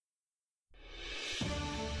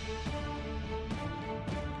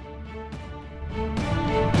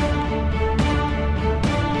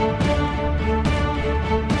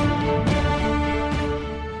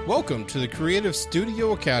Welcome to the Creative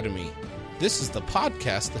Studio Academy. This is the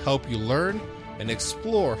podcast to help you learn and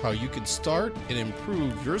explore how you can start and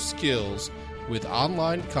improve your skills with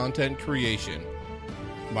online content creation.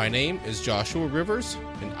 My name is Joshua Rivers,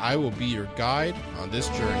 and I will be your guide on this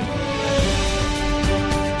journey.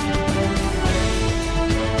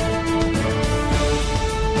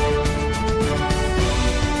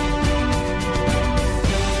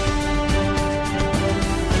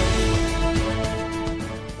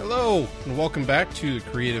 Hello, and welcome back to the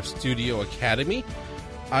Creative Studio Academy.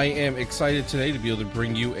 I am excited today to be able to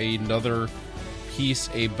bring you another piece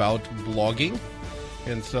about blogging.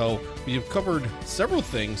 And so we have covered several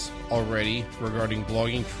things already regarding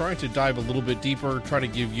blogging, trying to dive a little bit deeper, try to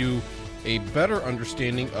give you a better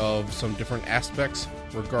understanding of some different aspects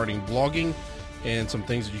regarding blogging and some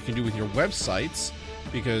things that you can do with your websites,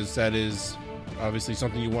 because that is obviously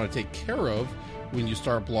something you want to take care of when you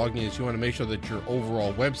start blogging, is you want to make sure that your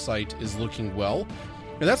overall website is looking well.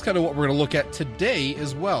 And that's kind of what we're going to look at today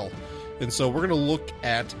as well. And so we're going to look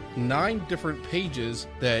at 9 different pages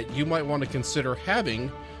that you might want to consider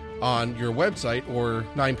having on your website, or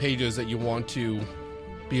 9 pages that you want to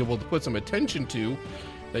be able to put some attention to,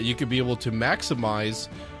 that you could be able to maximize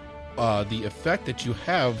the effect that you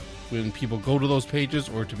have when people go to those pages,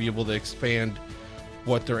 or to be able to expand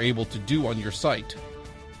what they're able to do on your site.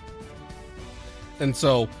 And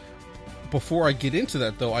so before I get into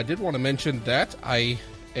that, though, I did want to mention that I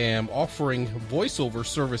am offering voiceover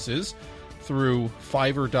services through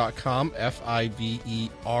Fiverr.com,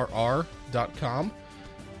 Fiverr.com.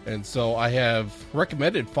 And so I have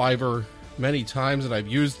recommended Fiverr many times, and I've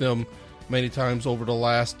used them many times over the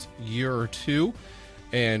last year or two.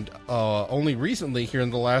 And only recently, here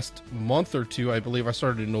in the last month or two, I believe I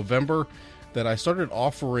started in November, that I started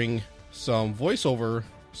offering some voiceover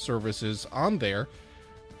services on there.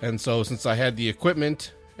 And so since I had the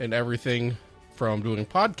equipment and everything from doing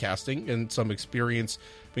podcasting and some experience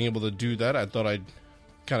being able to do that, I thought I'd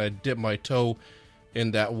kind of dip my toe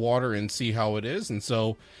in that water and see how it is. And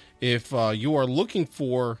so if you are looking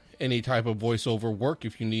for any type of voiceover work,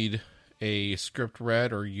 if you need a script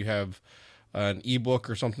read, or you have an ebook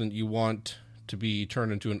or something that you want to be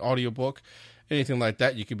turned into an audiobook, anything like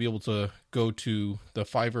that, you could be able to go to the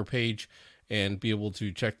Fiverr page and be able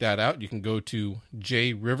to check that out. You can go to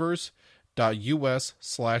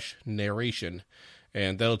jrivers.us/narration,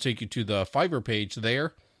 and that'll take you to the Fiverr page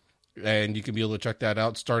there, and you can be able to check that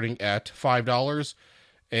out starting at $5,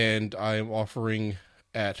 and I'm offering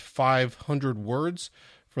at 500 words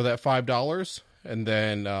for that $5, and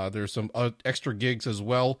then there's some extra gigs as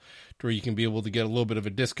well, where you can be able to get a little bit of a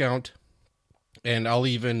discount, and I'll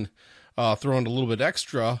even throw in a little bit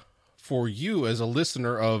extra for you as a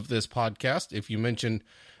listener of this podcast. If you mention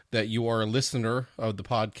that you are a listener of the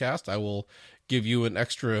podcast, I will give you an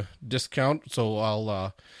extra discount. So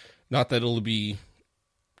I'll, not that it'll be,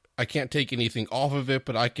 I can't take anything off of it,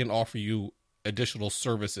 but I can offer you additional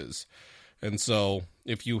services. And so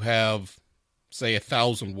if you have, say,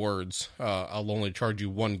 1,000 words, I'll only charge you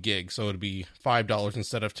 1 gig. So it'd be $5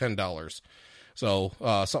 instead of $10. So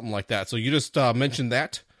something like that. So you just mention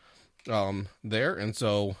that there. And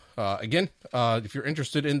so again, if you're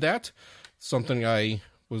interested in that, something I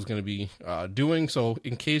was going to be doing. So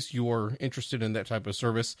in case you are interested in that type of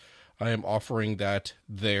service, I am offering that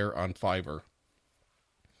there on Fiverr.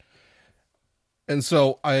 And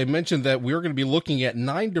so I mentioned that we're going to be looking at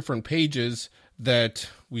 9 different pages that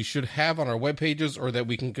we should have on our web pages, or that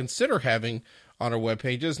we can consider having on our web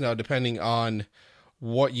pages. Now, depending on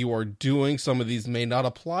what you are doing, some of these may not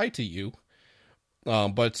apply to you,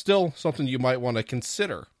 but still something you might want to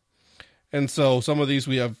consider. And so some of these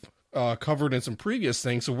we have covered in some previous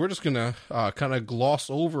things, so we're just going to kind of gloss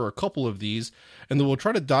over a couple of these, and then we'll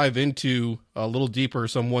try to dive into a little deeper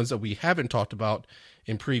some ones that we haven't talked about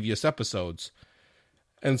in previous episodes.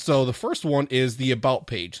 And so the first one is the About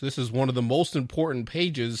page. This is one of the most important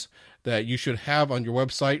pages that you should have on your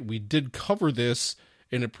website. We did cover this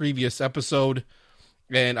in a previous episode,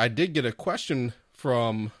 and I did get a question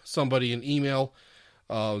from somebody in email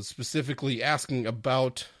specifically asking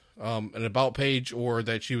about an About page, or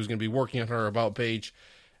that she was going to be working on her About page.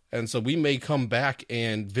 And so we may come back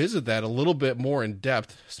and visit that a little bit more in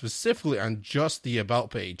depth, specifically on just the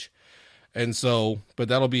About page. And so, but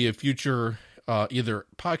that'll be a future either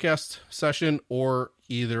podcast session or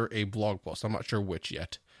either a blog post. I'm not sure which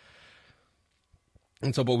yet.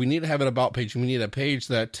 And so, but we need to have an About page. We need a page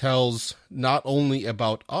that tells not only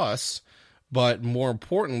about us, but more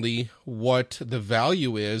importantly, what the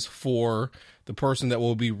value is for the person that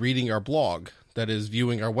will be reading our blog, that is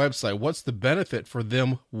viewing our website. What's the benefit for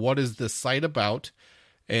them? What is the site about?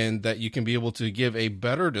 and that you can be able to give a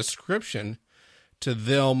better description to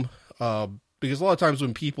them. Because a lot of times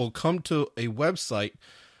when people come to a website,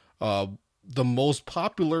 the most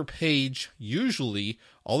popular page, usually,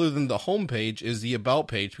 other than the home page, is the About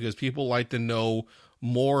page, because people like to know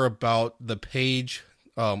more about the page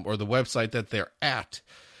or the website that they're at.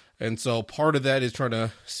 And so part of that is trying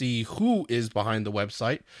to see who is behind the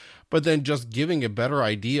website, but then just giving a better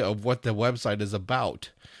idea of what the website is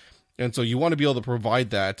about. And so you want to be able to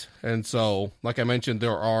provide that. And so, like I mentioned,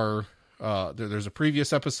 there's a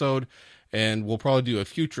previous episode, and we'll probably do a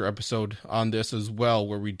future episode on this as well,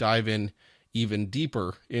 where we dive in even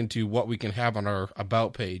deeper into what we can have on our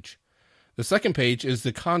About page. The second page is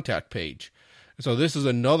the Contact page. So this is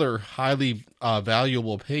another highly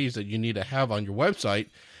valuable page that you need to have on your website.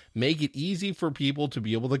 Make it easy for people to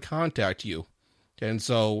be able to contact you. And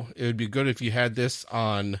so it would be good if you had this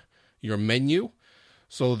on your menu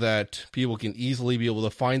so that people can easily be able to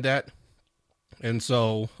find that. And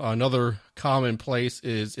so another common place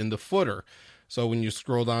is in the footer. So when you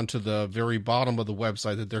scroll down to the very bottom of the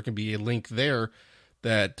website, that there can be a link there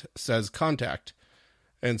that says contact.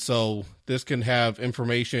 And so this can have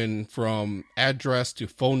information from address to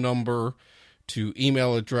phone number to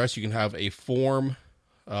email address. You can have a form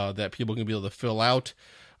that people can be able to fill out,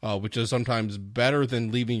 which is sometimes better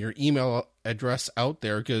than leaving your email address out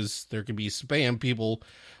there, because there can be spam.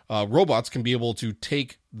 Robots can be able to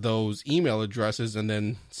take those email addresses and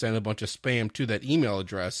then send a bunch of spam to that email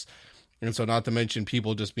address. And so, not to mention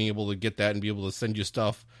people just being able to get that and be able to send you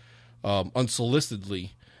stuff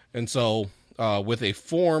unsolicitedly. And so with a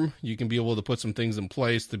form, you can be able to put some things in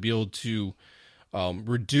place to be able to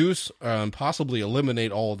reduce and possibly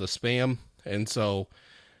eliminate all of the spam. And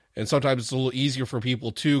sometimes it's a little easier for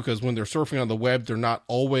people too, because when they're surfing on the web, they're not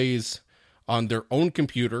always on their own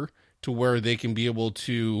computer to where they can be able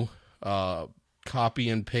to copy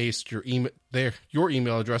and paste your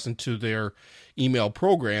email address into their email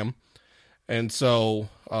program. And so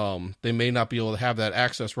they may not be able to have that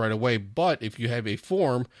access right away. But if you have a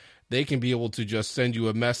form, they can be able to just send you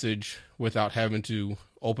a message without having to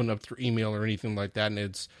open up their email or anything like that. And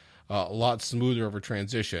it's a lot smoother of a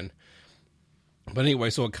transition. But anyway,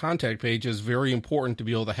 so a contact page is very important to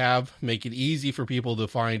be able to have. Make it easy for people to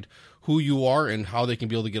find who you are and how they can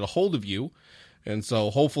be able to get a hold of you. And so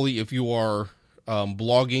hopefully if you are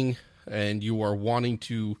blogging and you are wanting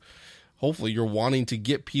to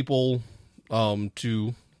get people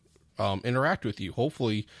to interact with you.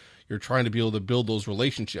 Hopefully you're trying to be able to build those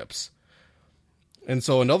relationships. And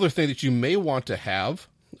so another thing that you may want to have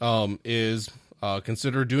is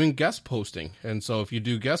consider doing guest posting. And so if you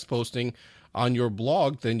do guest posting on your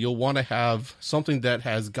blog, then you'll want to have something that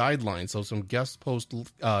has guidelines. So some guest post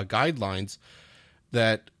guidelines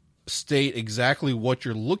that state exactly what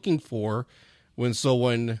you're looking for when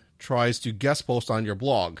someone tries to guest post on your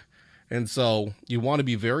blog. And so you want to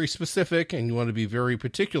be very specific, and you want to be very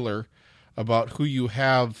particular about who you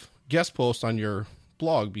have guest post on your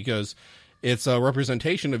blog, because it's a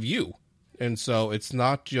representation of you. And so it's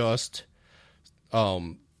not just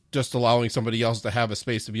allowing somebody else to have a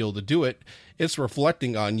space to be able to do it. It's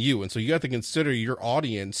reflecting on you. And so you have to consider your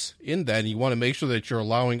audience in that. And you want to make sure that you're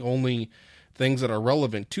allowing only things that are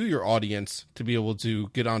relevant to your audience to be able to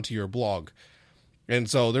get onto your blog. And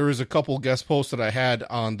so there was a couple guest posts that I had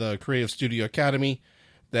on the Creative Studio Academy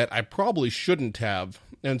that I probably shouldn't have.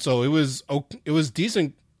 And so it was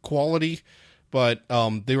decent quality, but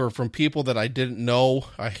they were from people that I didn't know.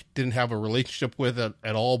 I didn't have a relationship with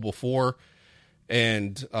at all before.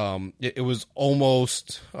 And it was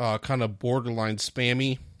almost kind of borderline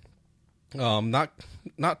spammy.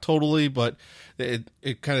 Not totally, but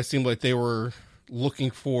it kind of seemed like they were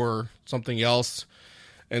looking for something else.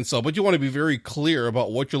 And so, but you want to be very clear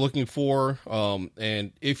about what you're looking for.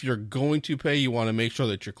 And if you're going to pay, you want to make sure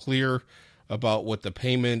that you're clear about what the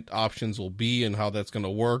payment options will be and how that's going to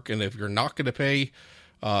work. And if you're not going to pay,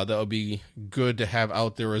 that would be good to have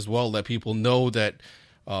out there as well. Let people know that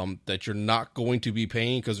that you're not going to be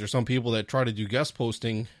paying, because there's some people that try to do guest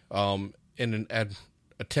posting in an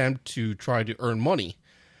attempt to try to earn money.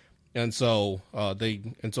 And so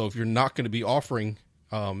if you're not going to be offering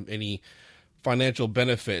any financial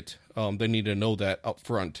benefit, they need to know that up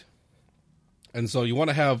front. And so you want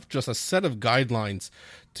to have just a set of guidelines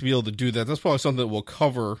to be able to do that. That's probably something that we'll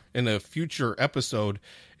cover in a future episode,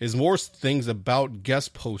 is more things about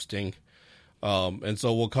guest posting. And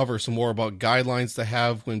so we'll cover some more about guidelines to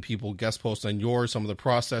have when people guest post on yours, some of the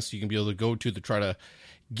process you can be able to go to try to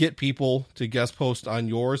get people to guest post on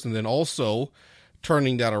yours, and then also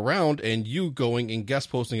turning that around and you going and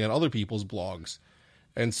guest posting on other people's blogs.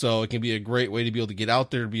 And so it can be a great way to be able to get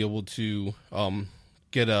out there, to be able to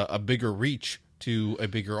get a bigger reach to a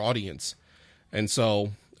bigger audience. And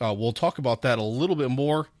so we'll talk about that a little bit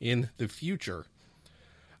more in the future.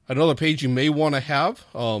 Another page you may want to have,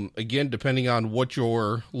 again, depending on what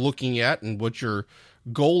you're looking at and what your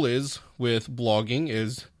goal is with blogging,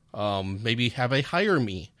 is maybe have a Hire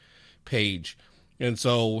Me page. And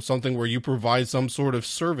so something where you provide some sort of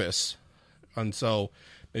service. And so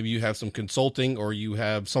maybe you have some consulting, or you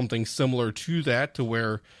have something similar to that, to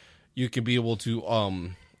where you can be able to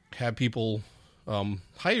have people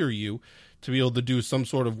hire you to be able to do some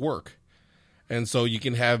sort of work. And so you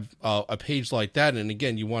can have a page like that. And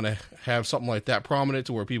again, you want to have something like that prominent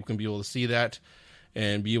to where people can be able to see that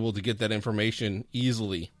and be able to get that information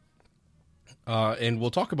easily. And we'll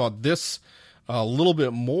talk about this a little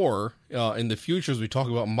bit more in the future as we talk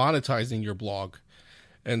about monetizing your blog.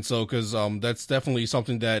 And so, because that's definitely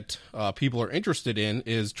something that people are interested in,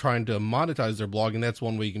 is trying to monetize their blog. And that's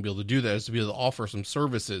one way you can be able to do that, is to be able to offer some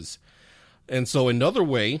services. And so another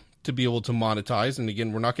way to be able to monetize, and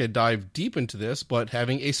again, we're not going to dive deep into this, but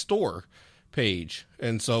having a store page.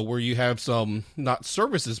 And so where you have some, not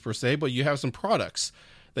services per se, but you have some products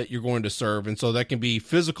that you're going to serve. And so that can be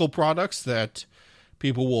physical products that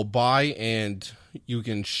people will buy and you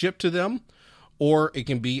can ship to them, or it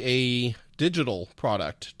can be a digital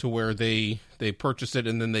product to where they purchase it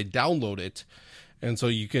and then they download it. And so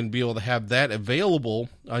you can be able to have that available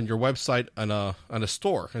on your website on a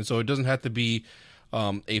store. And so it doesn't have to be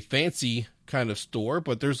a fancy kind of store,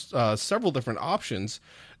 but there's several different options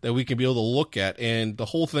that we can be able to look at. And the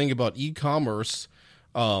whole thing about e-commerce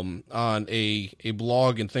on a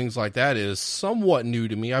blog and things like that is somewhat new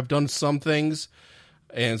to me. I've done some things,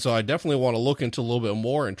 and so I definitely want to look into a little bit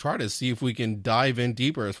more and try to see if we can dive in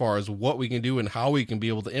deeper as far as what we can do and how we can be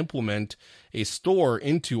able to implement a store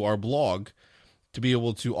into our blog to be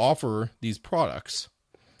able to offer these products.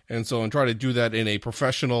 And so, and try to do that in a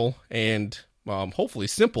professional and hopefully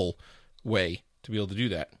simple way to be able to do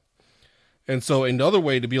that. And so another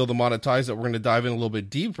way to be able to monetize that we're going to dive in a little bit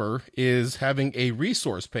deeper is having a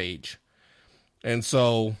resource page. And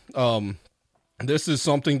so this is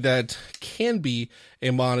something that can be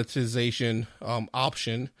a monetization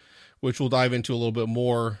option, which we'll dive into a little bit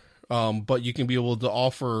more. But you can be able to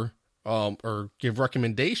offer or give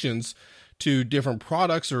recommendations to different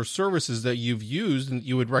products or services that you've used and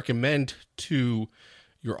you would recommend to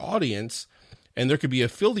your audience. And there could be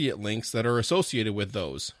affiliate links that are associated with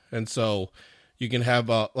those. And so you can have,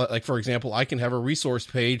 like, for example, I can have a resource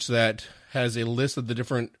page that has a list of the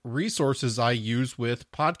different resources I use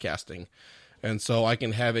with podcasting. And so I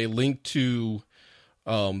can have a link to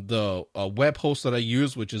the web host that I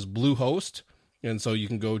use, which is Bluehost. And so you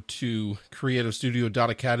can go to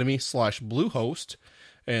creativestudio.academy/Bluehost,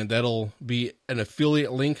 and that'll be an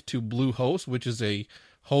affiliate link to Bluehost, which is a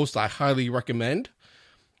host I highly recommend.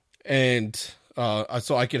 And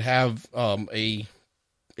so I could have a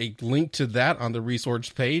link to that on the resource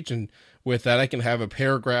page, and with that I can have a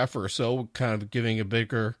paragraph or so kind of giving a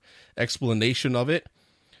bigger explanation of it.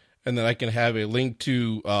 And then I can have a link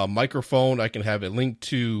to microphone. I can have a link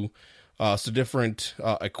to some different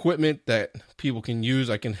equipment that people can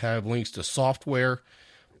use. I can have links to software.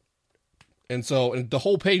 And the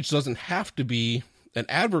whole page doesn't have to be an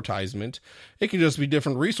advertisement. It can just be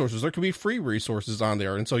different resources. There could be free resources on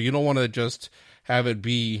there. And so you don't want to just have it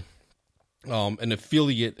be an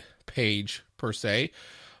affiliate page per se.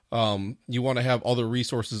 You want to have other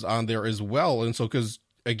resources on there as well. And so, because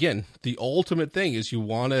again, the ultimate thing is you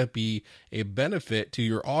want to be a benefit to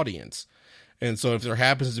your audience. And so if there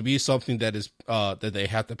happens to be something that is that they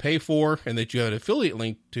have to pay for and that you have an affiliate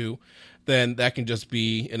link to, then that can just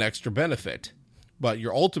be an extra benefit. But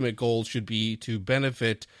your ultimate goal should be to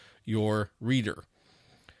benefit your reader.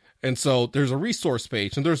 And so there's a resource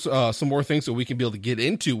page, and there's some more things that we can be able to get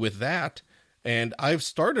into with that. And I've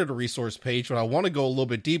started a resource page, but I want to go a little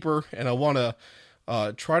bit deeper, and I want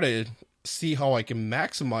to try to see how I can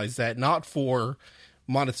maximize that, not for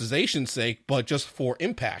monetization's sake, but just for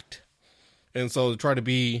impact. And so to try to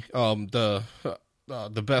be the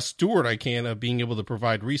best steward I can of being able to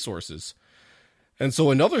provide resources. And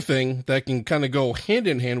so another thing that can kind of go hand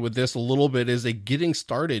in hand with this a little bit is a getting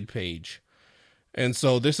started page. And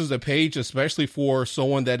so this is a page especially for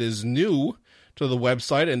someone that is new to the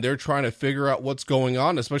website and they're trying to figure out what's going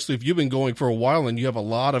on, especially if you've been going for a while and you have a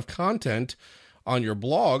lot of content on your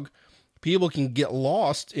blog. People can get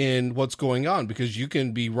lost in what's going on because you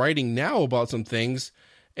can be writing now about some things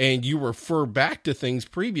and you refer back to things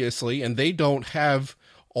previously and they don't have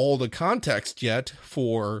all the context yet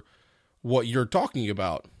for what you're talking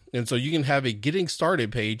about. And so you can have a getting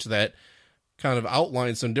started page that kind of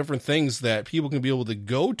outline some different things that people can be able to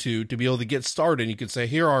go to be able to get started. You could say,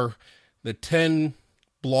 here are the 10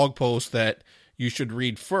 blog posts that you should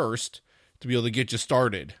read first to be able to get you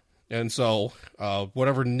started. And so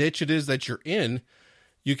whatever niche it is that you're in,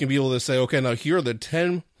 you can be able to say, okay, now here are the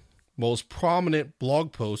 10 most prominent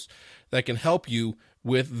blog posts that can help you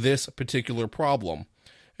with this particular problem.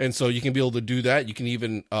 And so you can be able to do that. You can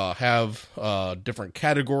even have different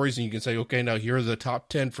categories, and you can say, okay, now here are the top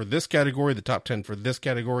 10 for this category, the top 10 for this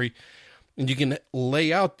category. And you can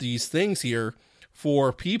lay out these things here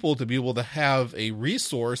for people to be able to have a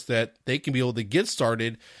resource that they can be able to get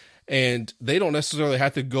started, and they don't necessarily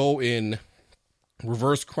have to go in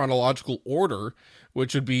reverse chronological order,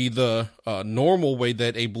 which would be the normal way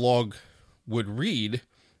that a blog would read.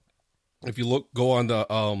 If you go on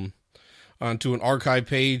the onto an archive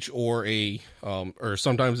page or or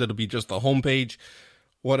sometimes it'll be just the home page,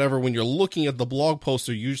 whatever. When you're looking at the blog posts,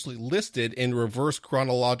 are usually listed in reverse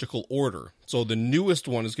chronological order. So the newest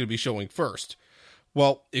one is going to be showing first.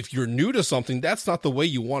 Well, if you're new to something, that's not the way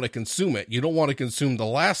you want to consume it. You don't want to consume the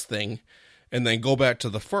last thing and then go back to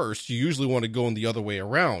the first. You usually want to go in the other way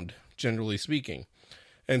around, generally speaking.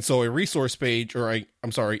 And so a resource page, or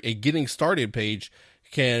a getting started page,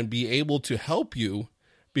 can be able to help you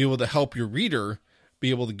be able to help your reader be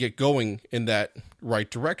able to get going in that right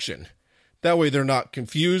direction. That way they're not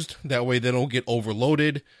confused. That way they don't get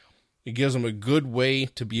overloaded. It gives them a good way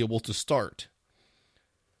to be able to start.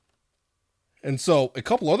 And so a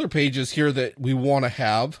couple other pages here that we want to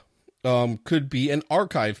have could be an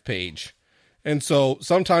archive page. And so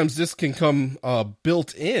sometimes this can come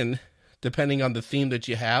built in, depending on the theme that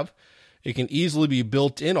you have. It can easily be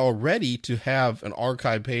built in already to have an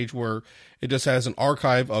archive page where it just has an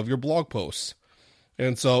archive of your blog posts.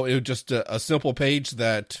 And so it was just a simple page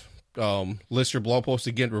that lists your blog posts,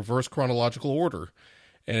 again, reverse chronological order.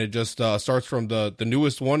 And it just starts from the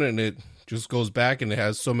newest one, and it just goes back, and it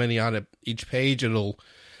has so many on it each page. It'll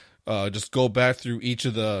just go back through each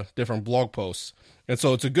of the different blog posts. And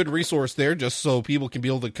so it's a good resource there just so people can be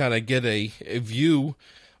able to kind of get a view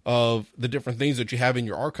of the different things that you have in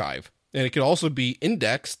your archive. And it can also be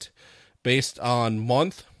indexed based on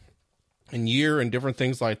month and year and different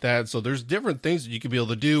things like that. So there's different things that you can be able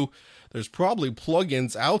to do. There's probably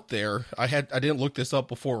plugins out there. I didn't look this up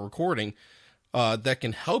before recording that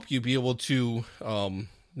can help you be able to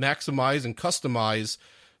maximize and customize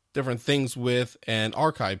different things with an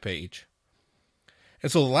archive page.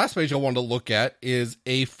 And so the last page I wanted to look at is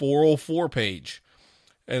a 404 page.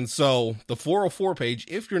 And so the 404 page,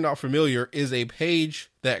 if you're not familiar, is a page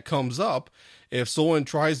that comes up if someone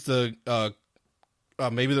tries to,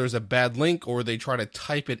 maybe there's a bad link, or they try to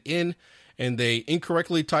type it in and they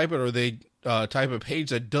incorrectly type it, or they type a page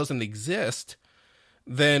that doesn't exist,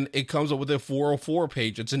 then it comes up with a 404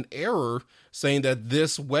 page. It's an error saying that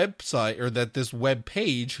this website or that this web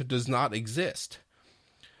page does not exist.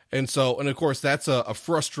 And so, and of course, that's a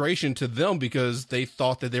frustration to them because they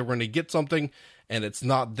thought that they were going to get something and it's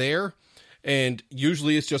not there. And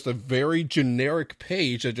usually it's just a very generic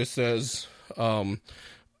page that just says,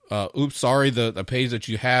 oops, sorry, the page that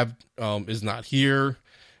you have is not here.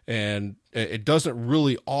 And it doesn't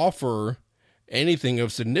really offer anything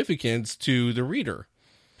of significance to the reader.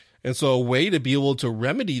 And so a way to be able to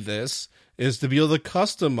remedy this is to be able to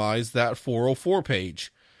customize that 404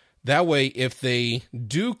 page. That way, if they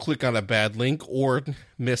do click on a bad link or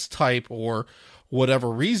mistype or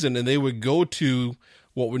whatever reason, and they would go to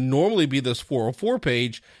what would normally be this 404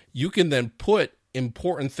 page, you can then put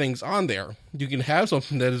important things on there. You can have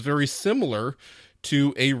something that is very similar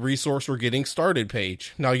to a resource or getting started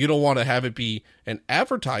page. Now, you don't want to have it be an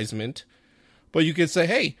advertisement, but you could say,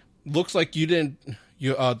 hey, looks like the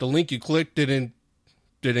link you clicked didn't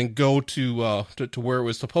go to where it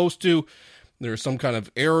was supposed to. There's some kind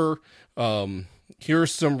of error.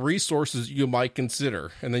 Here's some resources you might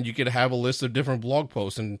consider. And then you could have a list of different blog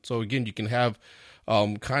posts. And so again, you can have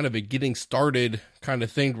kind of a getting started kind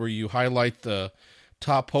of thing where you highlight the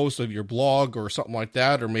top posts of your blog or something like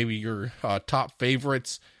that, or maybe your top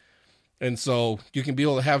favorites. And so you can be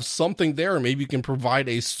able to have something there. Maybe you can provide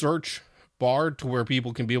a search bar to where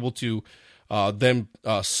people can be able to then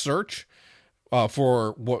search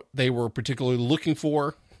for what they were particularly looking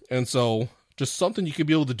for. And so just something you could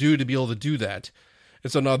be able to do that.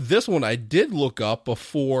 And so now this one I did look up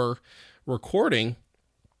before recording,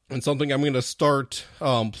 and something I'm going to start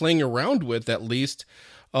playing around with at least.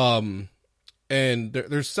 And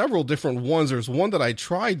there's several different ones. There's one that I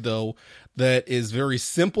tried, though, that is very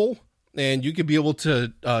simple, and you could be able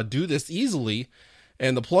to do this easily.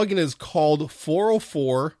 And the plugin is called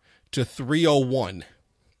 404 to 301.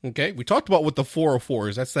 Okay, we talked about what the 404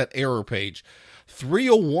 is. That's that error page.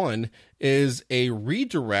 301 is a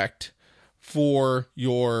redirect for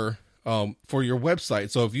your website.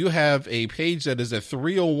 So if you have a page that is a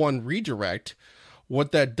 301 redirect,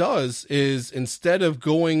 what that does is instead of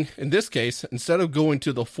going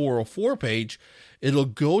to the 404 page, it'll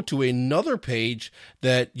go to another page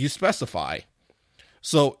that you specify.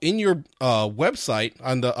 So in your website,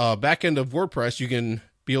 on the back end of WordPress, you can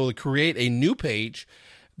be able to create a new page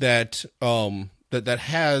that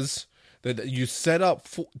you set up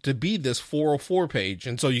to be this 404 page.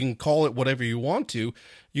 And so you can call it whatever you want to.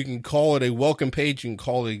 You can call it a welcome page. You can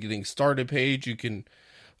call it a getting started page. You can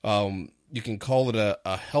call it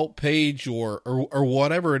a help page or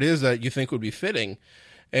whatever it is that you think would be fitting.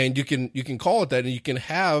 And you can call it that, and you can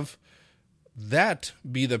have that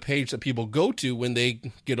be the page that people go to when they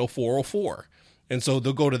get a 404. And so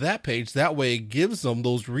they'll go to that page. That way it gives them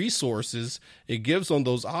those resources. It gives them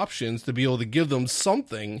those options to be able to give them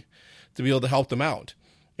something to be able to help them out.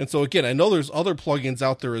 And so again, I know there's other plugins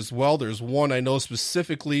out there as well. There's one I know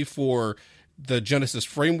specifically for the Genesis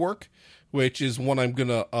framework, which is one I'm going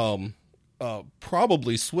to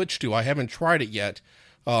probably switch to. I haven't tried it yet.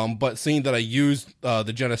 But seeing that I used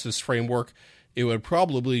the Genesis framework, it would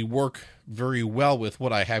probably work very well with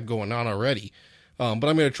what I have going on already. But I'm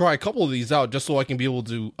going to try a couple of these out just so I can be able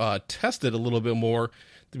to test it a little bit more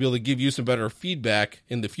to be able to give you some better feedback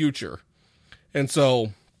in the future. And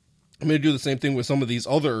so I'm going to do the same thing with some of these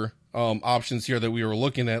other options here that we were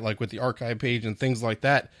looking at, like with the archive page and things like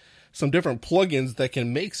that. Some different plugins that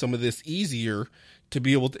can make some of this easier to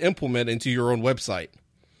be able to implement into your own website.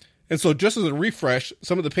 And so just as a refresh,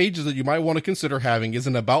 some of the pages that you might want to consider having is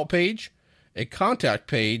an about page, a contact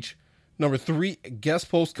page, number 3, guest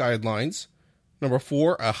post guidelines, number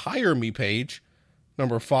 4, a hire me page,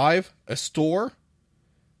 number 5, a store,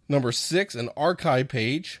 number 6, an archive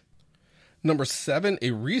page, number 7, a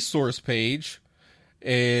resource page,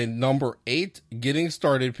 and number 8, getting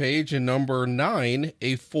started page, and number 9,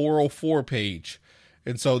 a 404 page.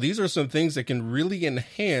 And so these are some things that can really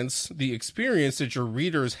enhance the experience that your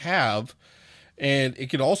readers have. And it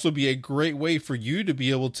can also be a great way for you to be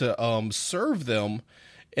able to serve them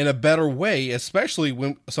in a better way, especially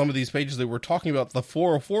when some of these pages that we're talking about, the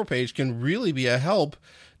 404 page, can really be a help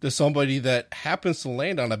to somebody that happens to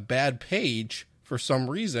land on a bad page for some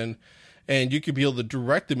reason, and you can be able to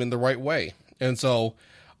direct them in the right way. And so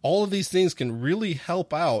all of these things can really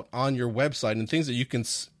help out on your website and things that you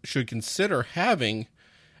should consider having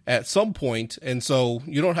at some point. And so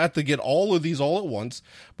you don't have to get all of these all at once,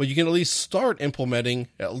 but you can at least start implementing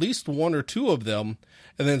at least 1 or 2 of them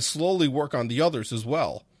and then slowly work on the others as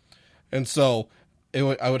well. And so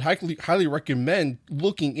I would highly recommend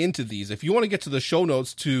looking into these. If you want to get to the show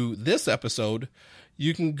notes to this episode,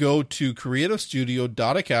 you can go to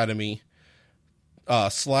creativestudio.academy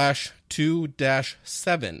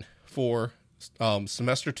 /2-7 for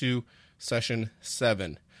semester 2, session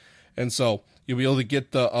 7. And so you'll be able to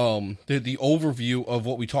get the overview of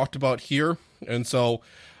what we talked about here. And so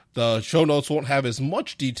the show notes won't have as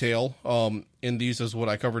much detail in these as what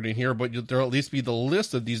I covered in here, but there'll at least be the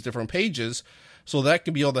list of these different pages. So that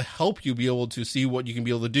can be able to help you be able to see what you can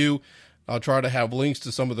be able to do. I'll try to have links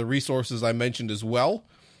to some of the resources I mentioned as well.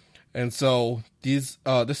 And so this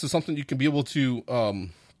is something you can be able to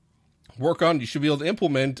work on. You should be able to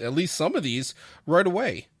implement at least some of these right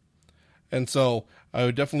away. And so I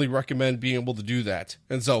would definitely recommend being able to do that.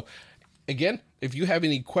 And so, again, if you have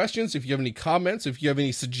any questions, if you have any comments, if you have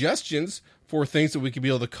any suggestions for things that we could be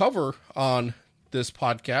able to cover on this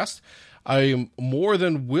podcast, I am more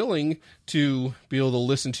than willing to be able to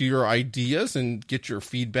listen to your ideas and get your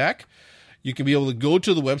feedback. You can be able to go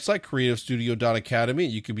to the website, creativestudio.academy.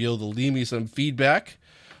 You can be able to leave me some feedback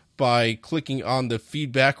by clicking on the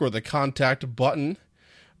feedback or the contact button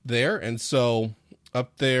there. And so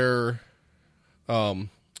up there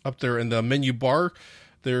in the menu bar,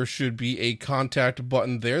 there should be a contact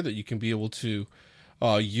button there that you can be able to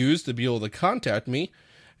use to be able to contact me.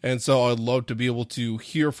 And so I'd love to be able to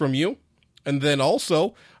hear from you. And then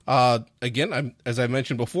also, again, as I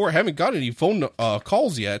mentioned before, I haven't got any phone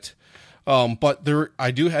calls yet. But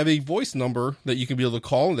I do have a voice number that you can be able to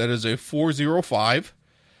call. And that is a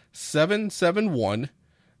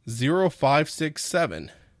 405-771-0567.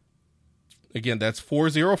 Again, that's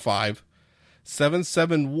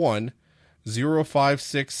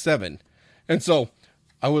 405-771-0567. And so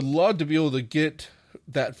I would love to be able to get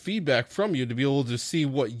that feedback from you to be able to see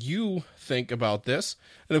what you think about this.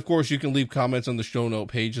 And of course, you can leave comments on the show note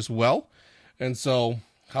page as well. And so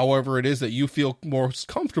however it is that you feel most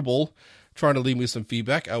comfortable trying to leave me some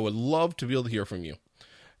feedback, I would love to be able to hear from you.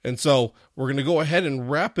 And so we're going to go ahead and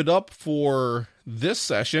wrap it up for this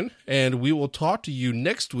session, and we will talk to you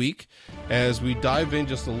next week as we dive in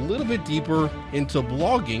just a little bit deeper into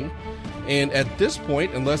blogging. And at this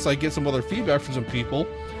point, unless I get some other feedback from some people,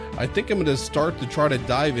 I think I'm going to start to try to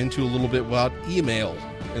dive into a little bit about email.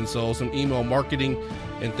 And so some email marketing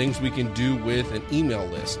and things we can do with an email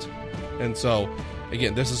list. And so,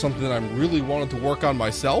 again, this is something that I'm really wanting to work on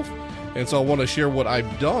myself. And so I want to share what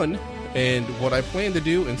I've done and what I plan to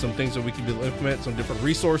do and some things that we can implement, some different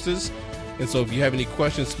resources. And so if you have any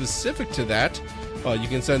questions specific to that, you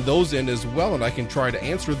can send those in as well, and I can try to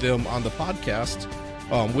answer them on the podcast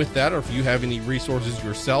with that. Or if you have any resources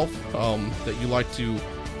yourself that you like to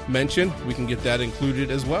mention, we can get that included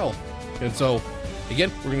as well. And so,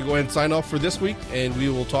 again, we're going to go ahead and sign off for this week, and we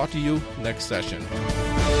will talk to you next session.